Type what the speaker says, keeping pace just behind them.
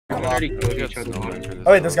Oh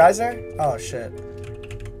wait, this guy's there? Oh shit.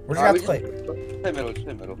 We're just gonna have to play. Play middle, just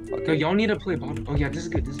play middle. No, y'all need to play bottom. Oh yeah, this is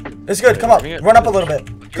good, this is good. It's good, come up. Run up a little bit.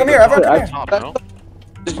 Come here, everyone come here.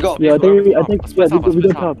 Just go. Yeah, I think we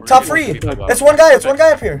go top. Top free. It's one guy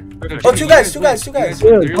up here. Oh, two guys. Yeah,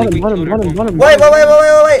 bottom. Wait. We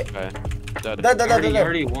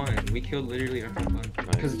already won. We killed literally everyone.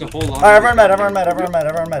 Because the whole lobby. Alright, everyone med.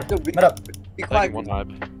 Med up. Be quiet.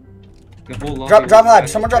 The whole lobby. Drop hype.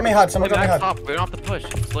 Someone drop me hype. We don't have to push.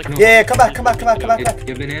 It's like Yeah, come back. Your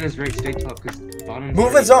bananas right, stay top, because bottom.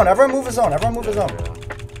 Move a zone. Everyone move a zone.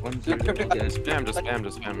 Just spam.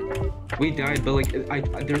 We died, but like,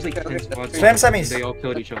 there's like 10 spots. Spam semis. They all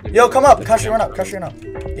killed each other. Yo, come up. Kashi, run up.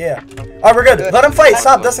 Yeah. Alright, we're good. Let him fight.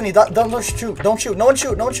 Stop, Destiny. Don't shoot. Don't shoot. No one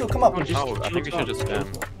shoot. Come up. I think we should just spam.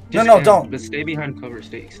 No, don't. But stay behind cover.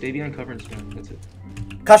 Stay behind cover and spam. That's it.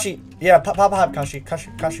 Kashi. Yeah, pop a hype, Kashi,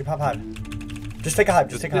 pop hype. Just take a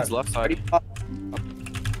hype. Left side.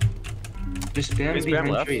 Just spam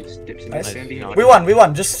behind left. trees. Nice. Spam behind. We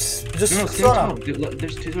won. Just slow down.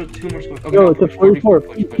 There's two more spots. Okay, Yo, it's a 44.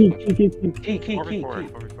 Key. Key.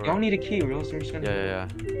 Y'all need a key, or else we're just gonna. Yeah.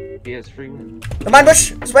 Yeah, it's free win. The mine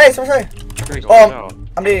bush. Spray. Oh,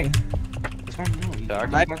 I'm needing. It's fine. No,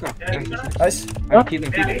 Nice. Keep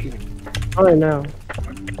them. Alright now.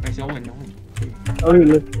 Nice, y'all win. Oh,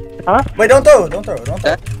 huh? Wait, don't throw.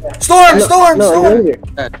 Storm. No,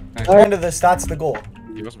 End of this. That's the goal.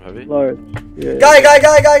 You want some heavy? Lord. Yeah. Guy.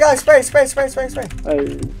 Spray.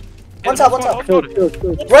 One top. Chill.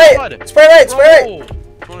 Right. Spray right. It's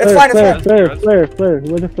fine. Flare.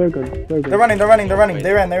 Where's the flare gun? They're running.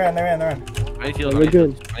 They ran. I need heals. We're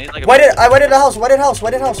good. I need I waited the house.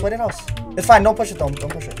 It's fine. Don't push it. Don't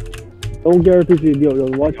push it. Don't get RPG. Yo,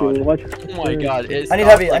 watch it. Oh my god. I need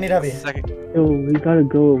heavy. Yo, we gotta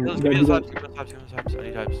go. I need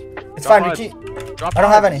types. It's fine. We keep. I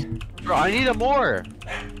don't have any. Bro, I need more.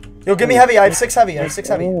 Yo, give me heavy. I have 6 heavy. Run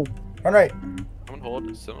right.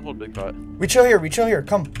 Someone hold big pot. We chill here.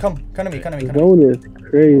 Come to me. Zone is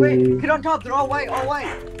crazy. Wait, get on top. They're all white.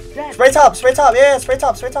 Dead. Spray top. Yeah, spray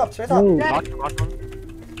top. No. Knock one.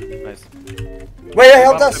 Nice. Wait,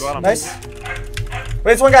 help us. Nice.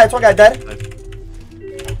 Wait, it's one guy. Dead.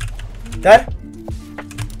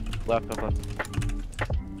 Left.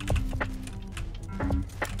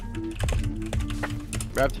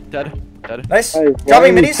 Grabbed. Dead. Nice. Hey,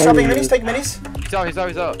 Dropping minis. Take minis. He's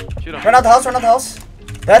out. Shoot him. Run out the house.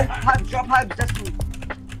 Dead. Drop hype. Destiny.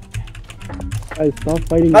 Hey, stop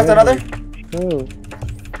fighting. Knocked another. Oh.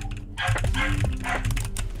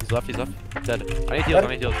 He's left. Dead. I need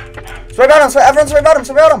heals. Spray bottom. Everyone spray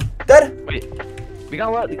bottom. Dead. Wait. We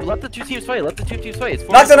gotta let the two teams fight. It's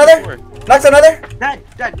Knocked another. Dead.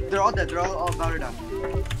 They're all dead. They're all about down.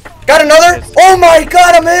 Got another. Oh my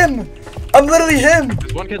god, I'm him. I'm literally him.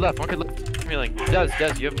 There's one kid left. Healing. Des,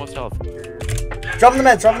 you have most health. Drop in the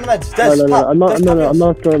meds. Des, No, pop. I'm not strong.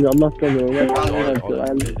 I'm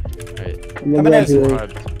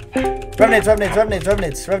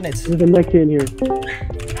Revenants. There's a mech in here.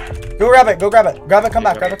 Go grab it. Come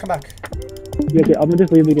back. Okay, I'm gonna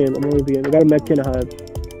just leave the game. I got a mech in a hive.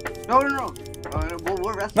 No.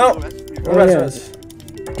 We'll rest. No. Oh, yeah.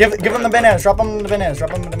 Give them the bananas. Drop them the bananas.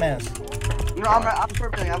 No, I'm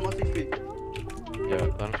perfect. I'm 1 HP. Yeah,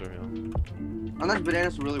 let him serve heal. Unless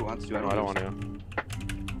bananas really wants to. No, I don't want to.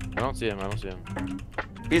 I don't see him.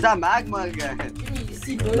 He's that magma again.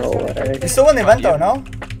 No way. He's still in the event though, no?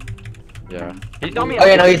 Yeah. He's on me. Oh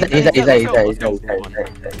yeah, no, he's there.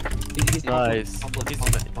 Nice.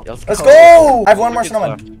 Let's go! I have one more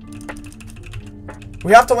snowman.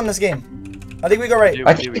 We have to win this game. I think we go right.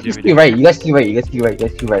 I think it's free, right? You guys see right.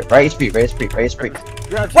 Right is free.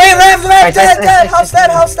 Wait, left, dead. House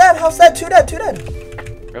dead. Two dead.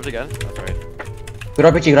 Grab again. That's right. Good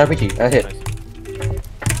RPG. That's it. Nice.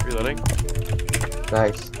 Reloading.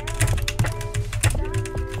 Nice.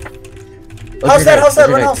 House dead.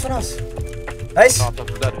 Run house. Nice. Top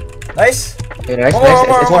dead. Nice. Okay, nice.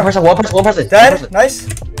 It's one person. Dead. Nice.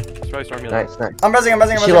 Nice. I'm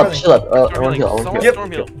rezzing. Chill up. I want to heal.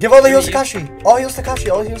 Give all the heals to Kashi. All heals to Kashi.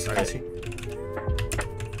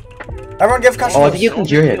 Everyone give Kashi. Oh, I think you can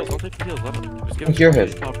cure him. Cure him.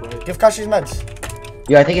 Give Kashi's meds.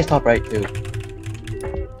 Yeah, I think it's top right too.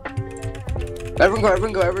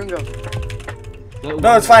 Everyone go.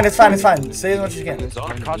 No, it's fine. Stay as much as you can.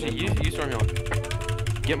 Kashi, you storm heal.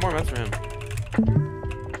 Get more meds for him.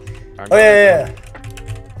 Oh yeah.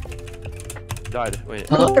 Died. Wait.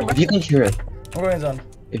 If you can cure him. I'm going zone.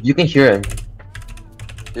 If you can cure him.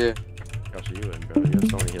 Yeah. Kashi, you win, bro. You have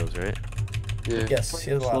so many heals, right? Yeah. Yes, he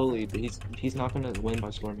has a lot. Slowly, but he's not gonna win by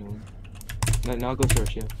storm healing. Now go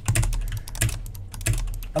search, yeah.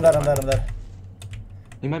 I'm dead, I'm dead, I'm dead.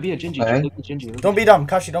 He might be a Gingy. Alright. Look at Gingy. Don't be dumb,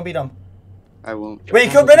 Kashi, don't be dumb. I won't. Wait,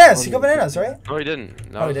 he killed bananas. He killed bananas, right? No, he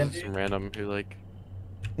didn't. No, Oh, he it was didn't. some random who like.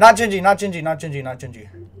 Not Gingy, not Gingy, not Gingy, not Gingy.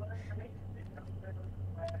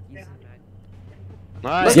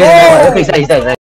 Nice. Let's Yeah, go! okay, he's dead, he's dead.